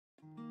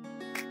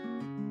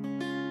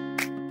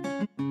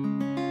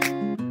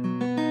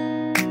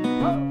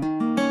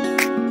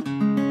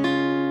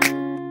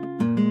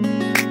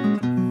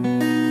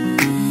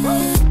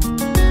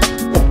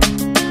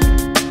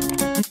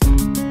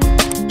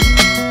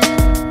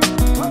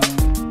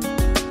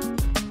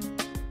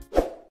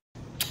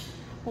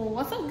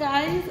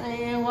guys,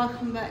 and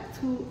welcome back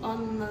to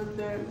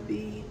another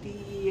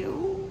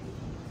video.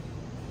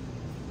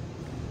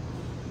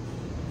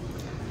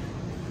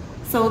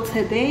 So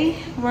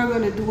today we're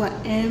gonna do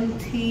an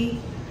empty,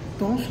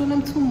 don't show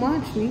them too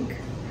much, Nick,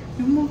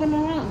 you're moving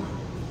around.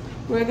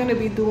 We're gonna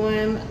be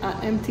doing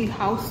an empty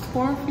house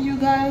tour for you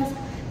guys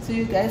so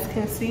you guys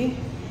can see.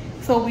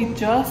 So we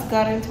just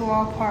got into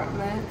our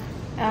apartment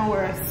and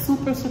we're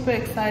super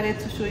excited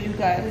to show you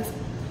guys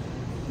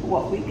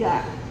what we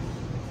got.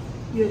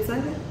 You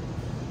excited?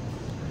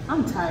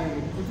 I'm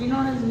tired. If you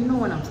notice, you know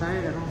when I'm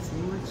tired, I don't say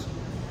much.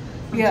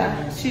 I'm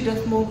tired. She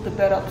just moved the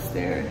bed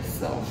upstairs,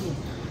 so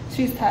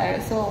she's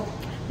tired. So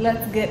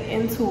let's get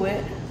into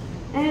it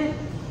and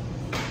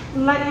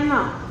lighten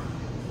up.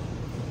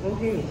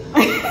 Okay.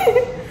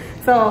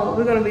 So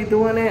we're gonna be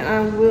doing it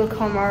and we'll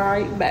come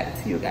right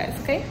back to you guys,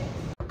 okay?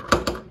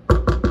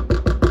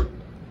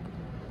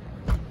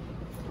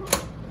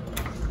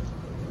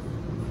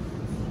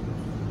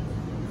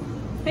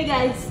 Hey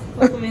guys,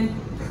 welcome in.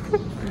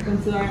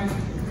 Welcome to our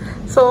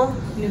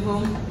new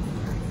home.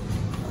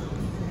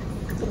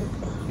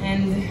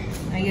 And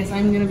I guess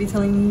I'm gonna be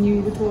telling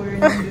you the tour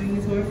and doing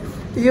the tour.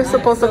 You're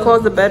supposed to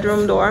close the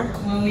bedroom door.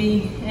 When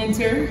we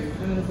enter,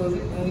 I'm gonna close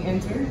it. When we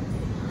enter,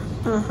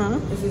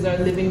 this is our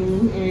living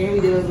room area. We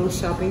did a little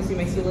shopping, so you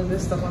might see a little bit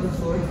of stuff on the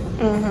floor.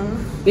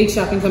 Big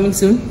shopping coming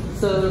soon.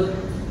 So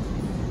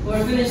when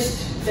we're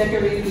finished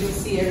decorating, you can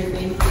see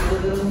everything.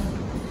 The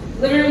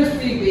living room is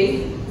pretty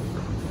big.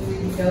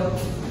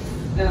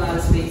 Got a lot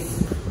of space.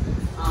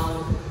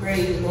 We're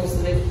gonna use most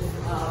of it.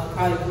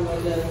 Probably put one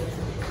of the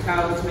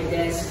couch, my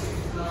desk.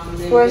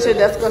 Where's your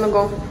desk gonna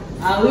go?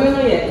 We don't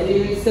know yet.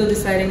 We're still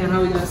deciding on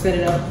how we're gonna set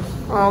it up.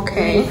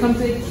 Okay. When we come to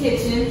the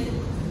kitchen,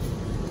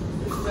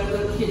 this is our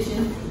little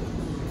kitchen.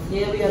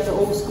 Yeah, we got the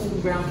old school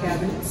brown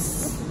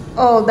cabinets.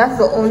 Oh, that's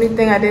the only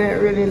thing I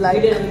didn't really like.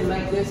 We didn't really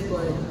like this,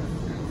 but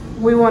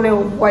we wanted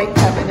white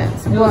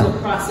cabinets. It was a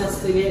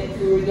process to get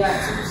where we got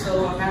to,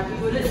 so I'm happy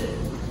with it.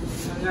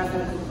 I'm not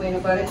gonna complain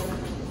about it.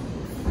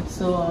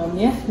 So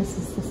yeah, this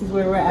is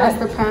where we're at.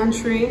 That's the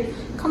pantry.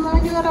 Come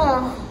on, you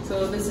gotta.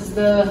 So this is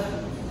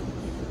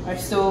our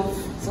stove.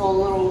 It's all a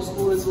little old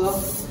school as well.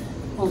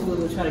 Hopefully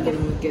we'll try to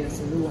get us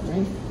a new one,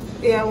 right?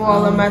 Yeah, well,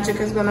 all the magic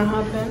is gonna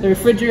happen. The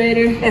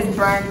refrigerator is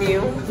brand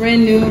new.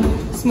 Brand new,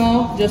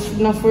 small, just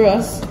enough for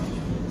us.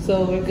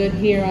 So we're good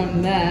here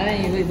on that.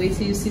 And wait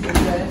till you see the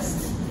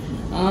rest.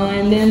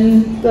 And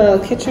then the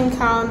kitchen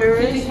counter.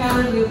 Kitchen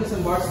counter. We put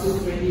some bar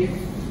stools right here.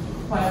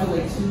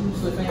 Probably like 2,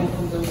 so if anyone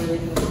comes over, they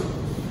can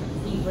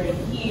eat right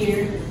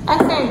here. I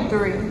think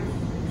 3.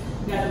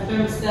 We got the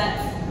thermostat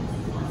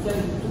on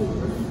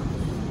 74.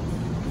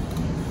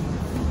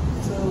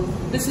 So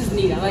this is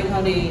neat. I like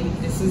how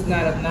this is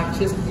not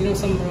obnoxious. You know,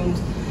 some rooms,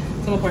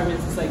 some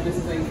apartments, it's like this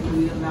is like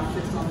really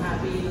obnoxious. So I'm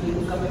happy. You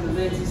look up in the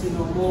vents, you see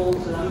no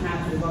mold, so I'm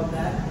happy about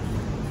that.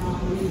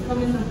 When you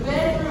come in the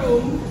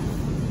bedroom,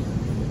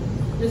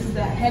 this is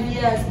that heavy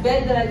ass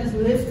bed that I just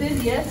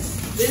lifted. Yes,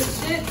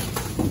 this shit.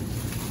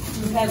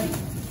 Heavy.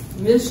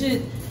 This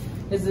shit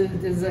is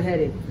a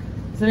headache.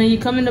 So then you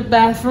come in the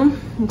bathroom.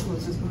 I'll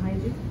close this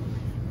behind you.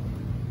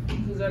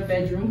 This is our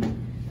bedroom.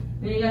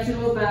 Then you got your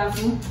little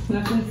bathroom.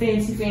 Nothing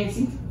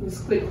fancy.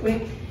 Just quick.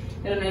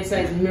 Got a nice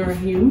size mirror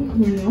here.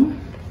 You know.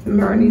 The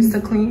mirror needs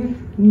to clean.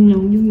 You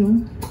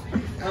know.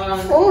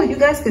 Oh, you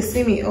guys can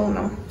see me. Oh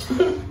no.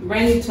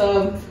 Brand new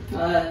tub.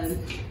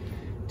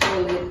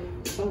 Toilet.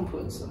 Someone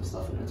put some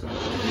stuff in the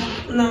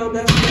toilet. No,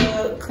 that's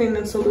the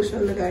cleaning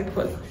solution the guy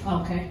put.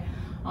 Okay.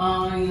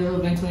 A little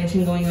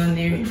ventilation going on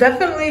there.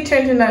 Definitely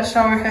changing that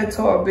shower head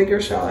to a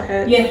bigger shower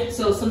head. Yeah,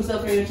 so some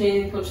stuff we're gonna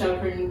change, put shower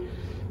curtain,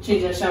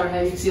 change that shower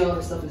head. You can see all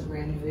this stuff is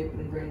brand new. They put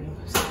in brand new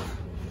stuff.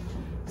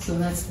 So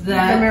that's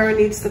that. The mirror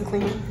needs to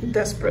clean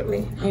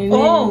desperately. And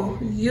oh,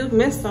 you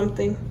missed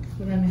something.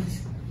 What I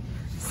missed?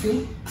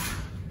 See?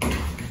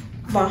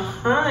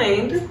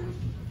 Behind.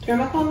 Turn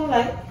back on the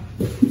light.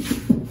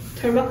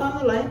 Turn back on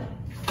the light.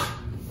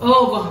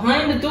 Oh,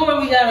 behind the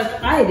door we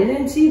got I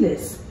didn't see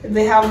this.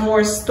 They have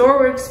more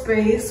storage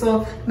space,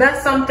 so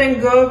that's something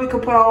good. We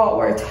could put all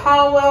our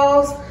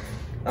towels.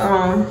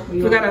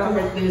 We gotta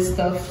cover this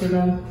stuff to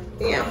them.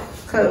 Yeah,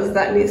 because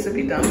that needs to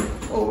be done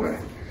over.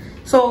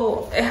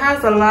 So it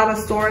has a lot of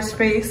storage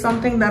space,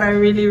 something that I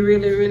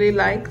really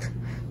liked.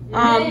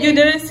 You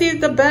didn't see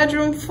the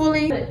bedroom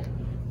fully.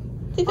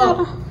 You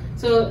gotta.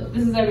 So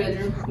this is our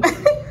bedroom.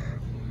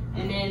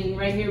 And then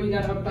right here we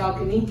got our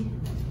balcony.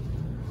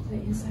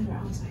 Wait, inside or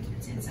outside?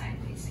 It's inside.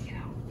 Please take it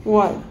out.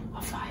 What?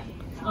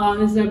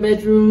 This is our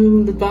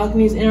bedroom. The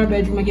balcony is in our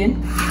bedroom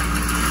again.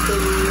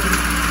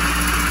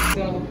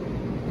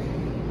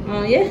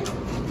 Yeah.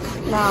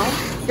 Now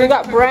we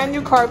got brand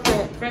new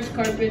carpet. Fresh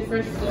carpet,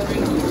 fresh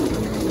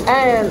flooring.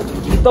 And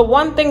the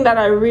one thing that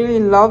I really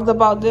loved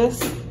about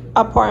this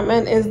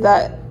apartment is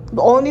that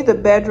only the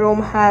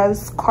bedroom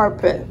has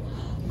carpet.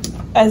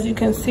 As you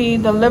can see,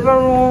 the living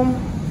room,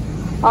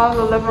 all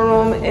the living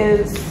room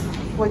is,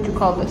 what do you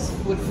call this?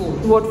 Wood floor.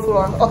 Wood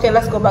floor. Okay,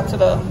 let's go back to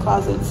the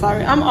closet.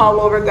 Sorry, I'm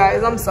all over,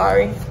 guys. I'm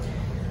sorry.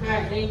 All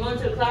right, then you go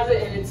into the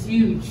closet and it's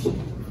huge.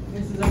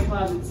 This is our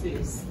closet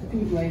space. I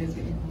think the light is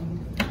getting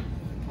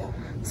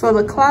on. So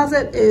the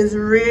closet is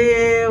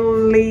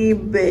really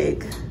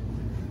big.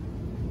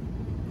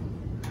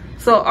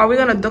 So are we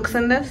gonna ducks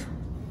in this?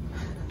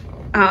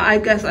 I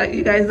guess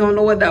you guys don't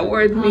know what that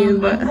word means,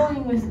 but I'm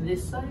going with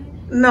this side.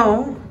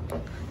 no.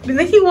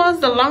 Nikki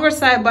wants the longer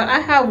side, but I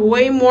have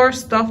way more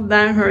stuff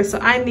than her, so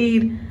I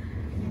need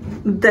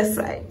this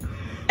side,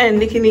 and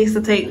Nikki needs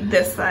to take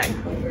this side.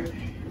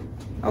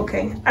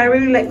 Okay, I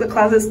really like the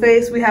closet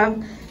space we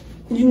have.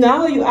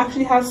 Now you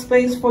actually have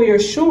space for your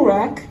shoe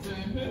rack,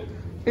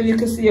 and you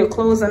can see your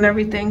clothes and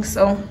everything.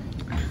 So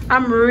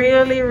I'm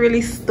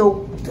really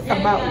stoked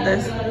about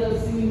this.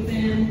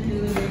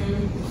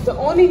 The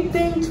only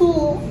thing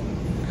too,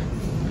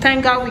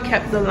 thank God we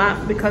kept the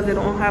lamp because they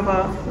don't have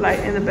a light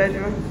in the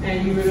bedroom.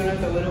 And you were gonna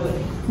throw it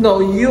away. No,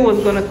 you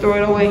was gonna throw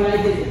it away.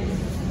 I did.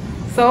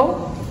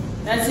 So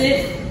That's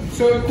it.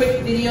 Short,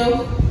 quick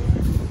video.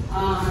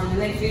 The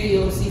next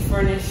video you'll see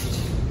furnished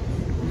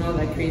and all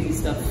that crazy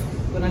stuff.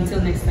 But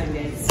until next time,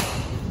 guys,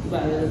 we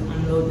gotta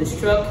unload this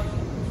truck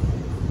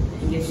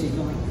and get shit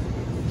going.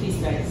 Peace,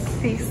 guys.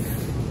 peace.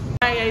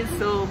 Hi guys,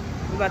 so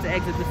we're about to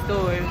exit the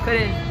store.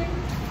 Couldn't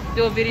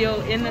do a video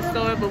in the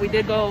store, but we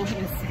did go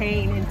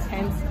insane,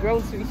 intense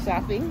grocery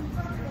shopping.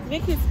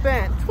 Nikki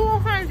spent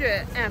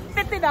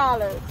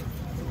 $250.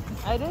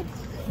 I did?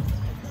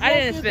 Yes, I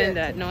didn't you spend did.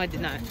 that. No, I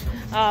did not.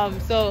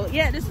 So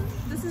yeah, this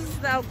is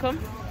the outcome.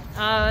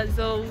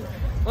 So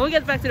when we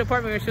get back to the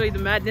apartment, we'll show you the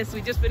madness.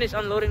 We just finished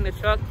unloading the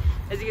truck.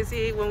 As you can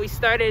see, when we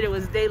started, it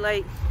was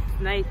daylight,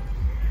 night.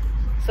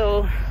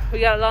 So we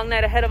got a long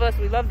night ahead of us.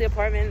 We love the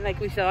apartment, like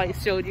we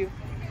showed you.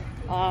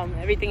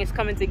 Everything is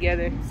coming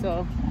together.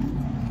 So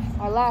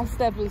our last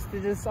step is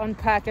to just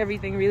unpack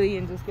everything really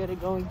and just get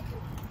it going.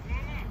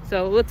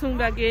 So we'll tune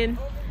back in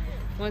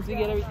once we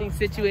get everything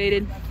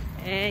situated.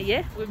 And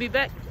yeah, we'll be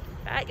back.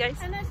 All right, guys.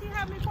 And then she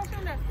had me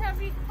pushing that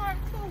heavy cart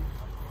too.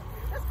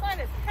 This cart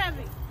is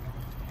heavy.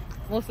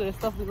 Most of the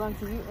stuff belongs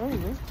to you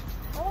anyway.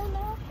 Oh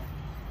no,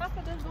 half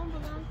of this don't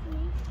belong to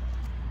me.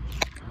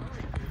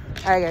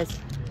 All right, guys.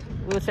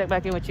 We'll check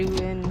back in with you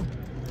in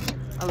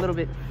a little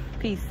bit.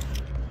 Peace.